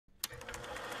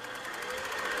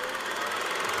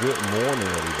Good morning,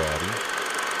 everybody.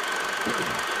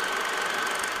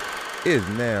 It is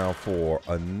now for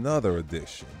another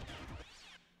edition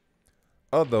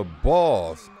of the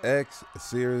Boss X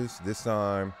series. This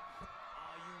time,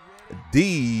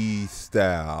 D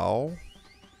style.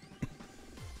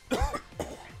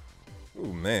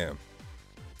 Ooh, man,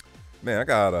 I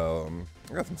got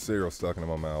some cereal stuck in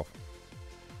my mouth.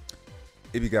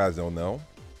 If you guys don't know,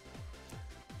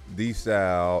 D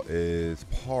style is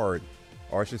part,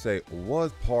 or I should say,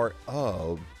 was part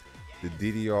of the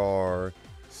DDR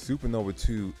Supernova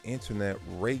 2 internet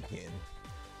ranking,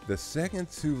 the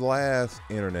second to last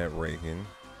internet ranking,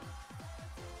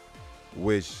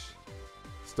 which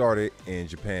started in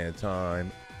Japan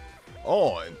time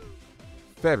on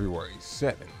February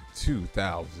 7,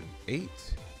 2008,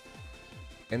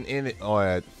 and ended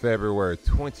at February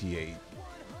 28,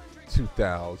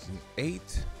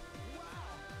 2008.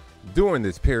 During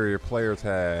this period, players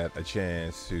had a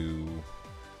chance to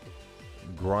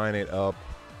grind it up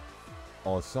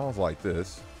on songs like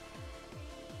this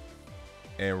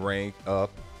and rank up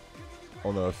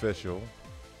on the official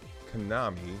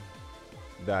Konami.jp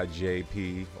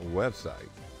website.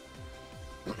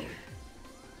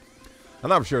 I'm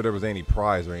not sure there was any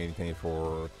prize or anything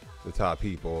for the top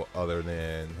people other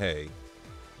than, hey,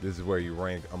 this is where you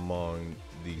rank among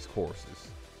these courses.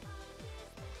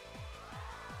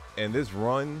 And this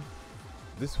run,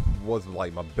 this was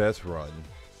like my best run,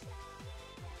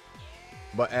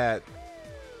 but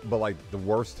like the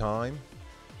worst time.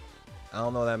 I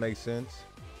don't know if that makes sense.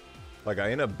 Like,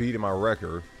 I ended up beating my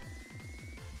record,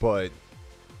 but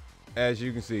as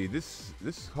you can see, this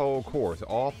whole course,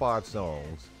 all 5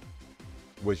 songs,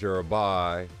 which are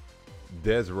by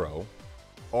Desro,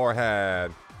 or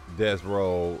had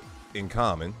Desro in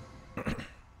common.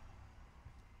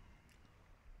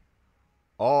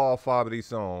 All 5 of these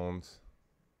songs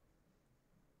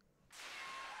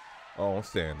are on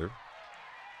standard.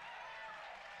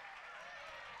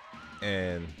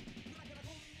 And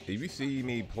if you see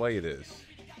me play this,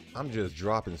 I'm just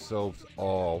dropping soaps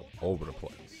all over the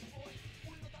place.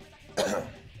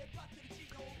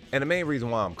 And the main reason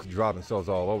why I'm dropping soaps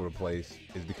all over the place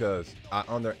is because I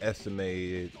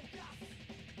underestimated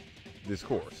this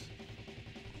course.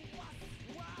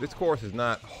 This course is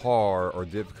not hard or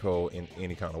difficult in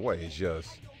any kind of way. It's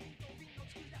just,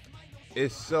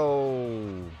 it's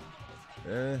so,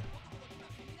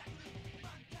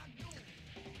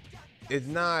 it's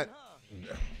not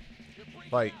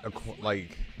like,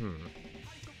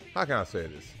 how can I say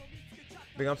this?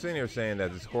 Like, I'm sitting here saying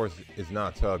that this course is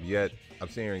not tough yet. I'm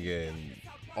sitting here getting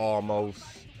almost,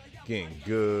 getting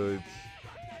goods.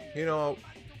 You know,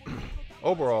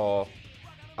 overall,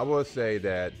 I will say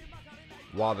that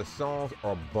while the songs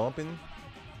are bumping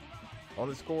on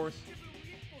this course,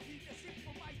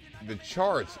 the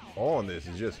charts on this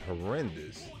is just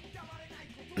horrendous.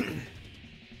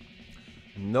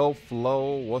 No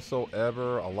flow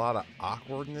whatsoever, a lot of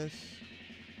awkwardness.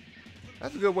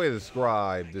 That's a good way to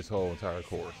describe this whole entire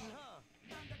course.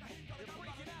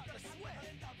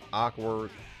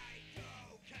 Awkward.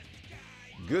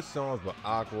 Good songs, but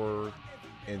awkward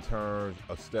in terms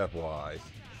of stepwise.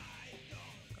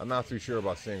 I'm not too sure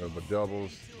about singles, but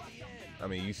doubles, I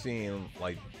mean, you seen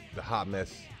like the hot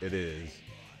mess it is.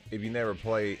 If you never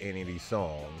play any of these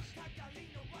songs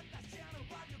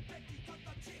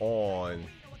on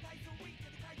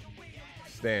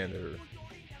standard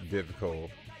difficult,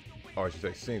 or I should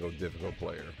say single difficult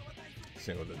player,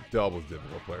 single to doubles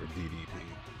difficult player, DDP.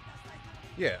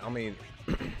 Yeah, I mean,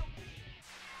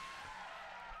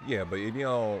 yeah, but if you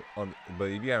don't, but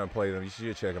if you haven't played them, you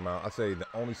should check them out. I say the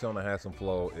only song that has some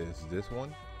flow is this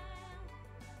one,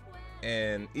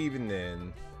 and even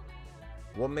then,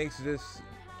 what makes this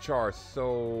chart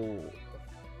so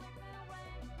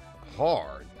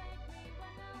hard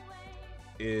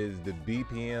is the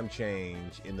BPM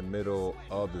change in the middle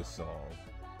of the song.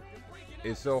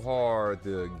 It's so hard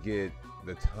to get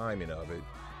the timing of it,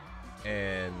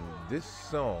 and this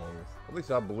song, at least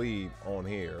I believe on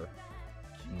here,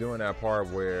 doing that part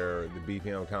where the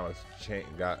BPM kind of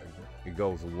it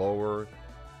goes lower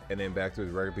and then back to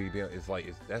its regular BPM. It's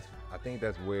like I think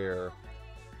that's where,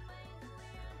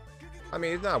 I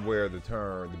mean, it's not where the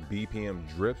term the BPM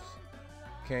drips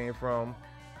came from,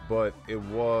 but it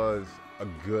was a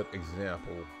good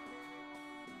example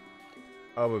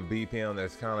of a BPM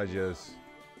that's kind of just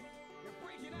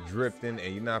drifting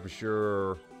and you're not for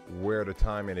sure where the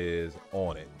timing is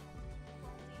on it.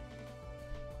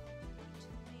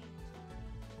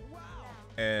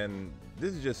 And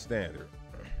this is just standard.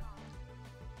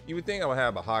 You would think I would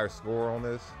have a higher score on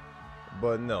this,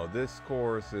 but no, this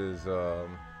course is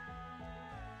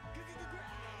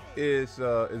It's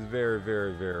very,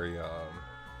 very, very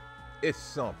it's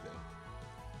something.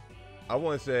 I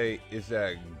wouldn't say it's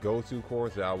that go-to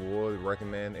course that I would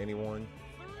recommend anyone.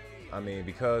 I mean,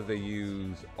 because they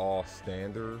use all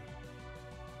standard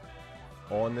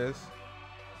on this,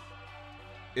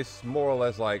 it's more or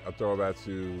less like a throwback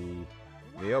to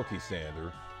Naoki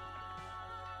Standard.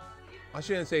 I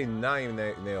shouldn't say not even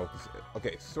Naoki.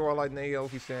 Okay, sort of like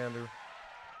Naoki Standard.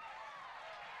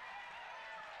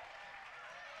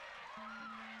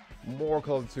 More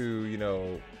close to, you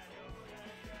know,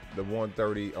 the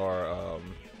 130 or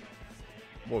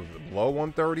what was it, below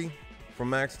 130 from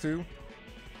Max 2.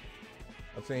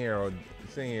 I'm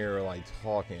sitting here like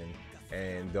talking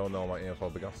and don't know my info,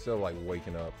 but I'm still like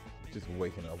waking up, just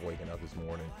waking up this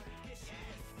morning.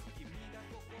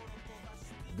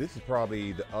 This is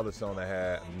probably the other song that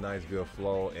had a nice good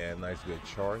flow and nice good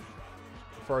chart.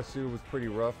 The first two was pretty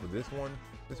rough, but this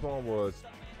one was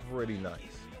pretty nice.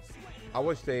 I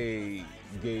wish they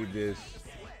gave this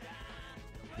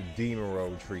the Demon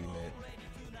Road treatment,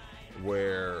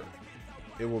 where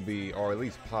it will be, or at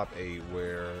least Pop 8,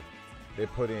 where they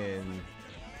put in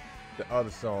the other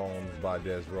songs by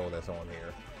Des Rowe that's on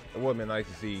here. It would have been nice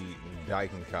to see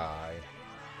Dyke and Kai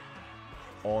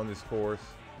on this course.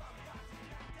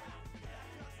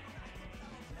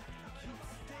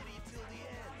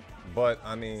 But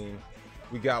I mean,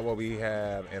 we got what we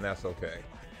have, and that's okay.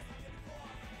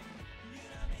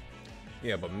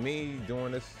 Yeah, but me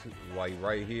doing this, like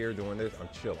right here, doing this, I'm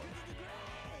chilling.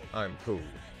 I'm cool.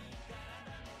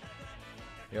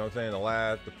 You know what I'm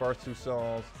saying? The first two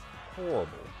songs,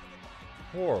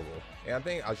 horrible. And I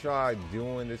think I tried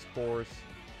doing this course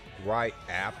right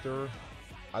after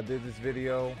I did this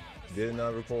video, did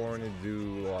another recording to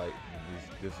do like,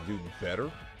 just do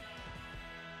better.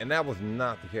 And that was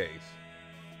not the case.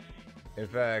 In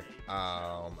fact,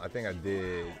 I think I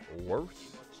did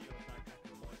worse.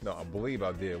 No, I believe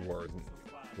I did worse.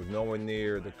 Was nowhere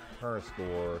near the current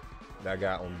score that I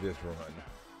got on this run.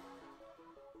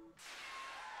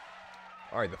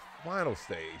 All right, the final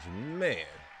stage, man.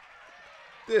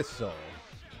 This song.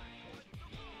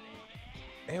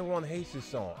 Everyone hates this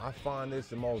song. I find this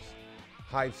the most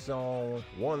hype song,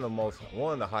 one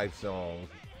of the hype songs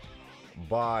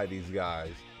by these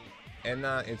guys. And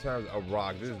not in terms of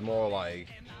rock. This is more like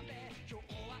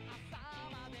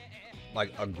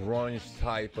a grunge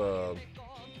type of,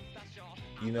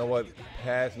 you know what,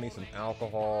 pass me some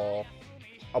alcohol.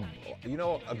 You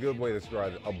know, a good way to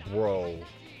describe it, a bro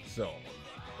song.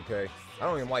 Okay, I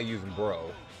don't even like using bro,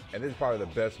 and this is probably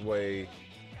the best way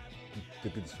to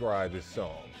describe this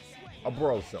song. A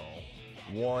bro song,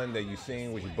 one that you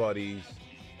sing with your buddies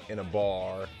in a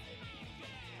bar,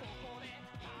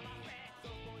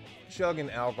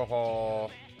 chugging alcohol,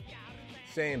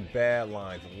 saying bad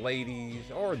lines,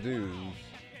 ladies or dudes,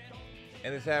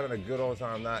 and it's having a good old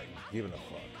time, not giving a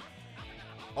fuck.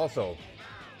 Also,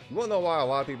 you wanna know why a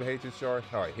lot of people hate this chart?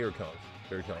 All right, here it comes.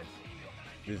 Here it comes.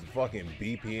 This fucking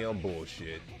BPM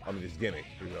bullshit. I mean, this gimmick.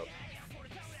 Here we go.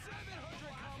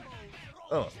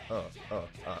 All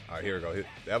right, here we go.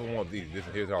 That was one of these.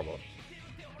 Here's our one.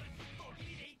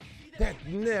 That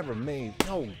never made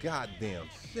no goddamn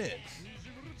sense.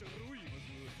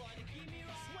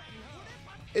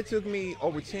 It took me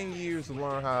over 10 years to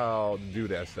learn how to do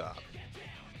that stop.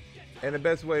 And the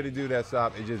best way to do that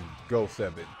stop is just go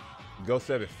 7. Go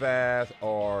 7 fast,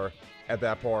 or at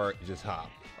that part, just hop.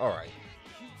 All right.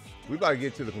 We about to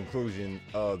get to the conclusion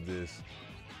of this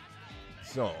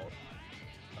song.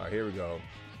 All right, here we go.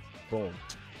 Boom.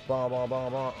 Bom, bom,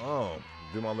 bom, bom.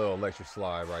 Do my little electric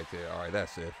slide right there. All right,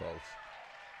 that's it, folks.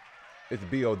 It's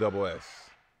BOSS.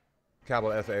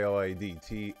 Capital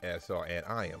SALADTSR, and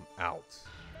I am out.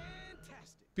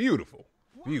 Beautiful.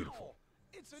 Beautiful.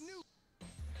 It's a new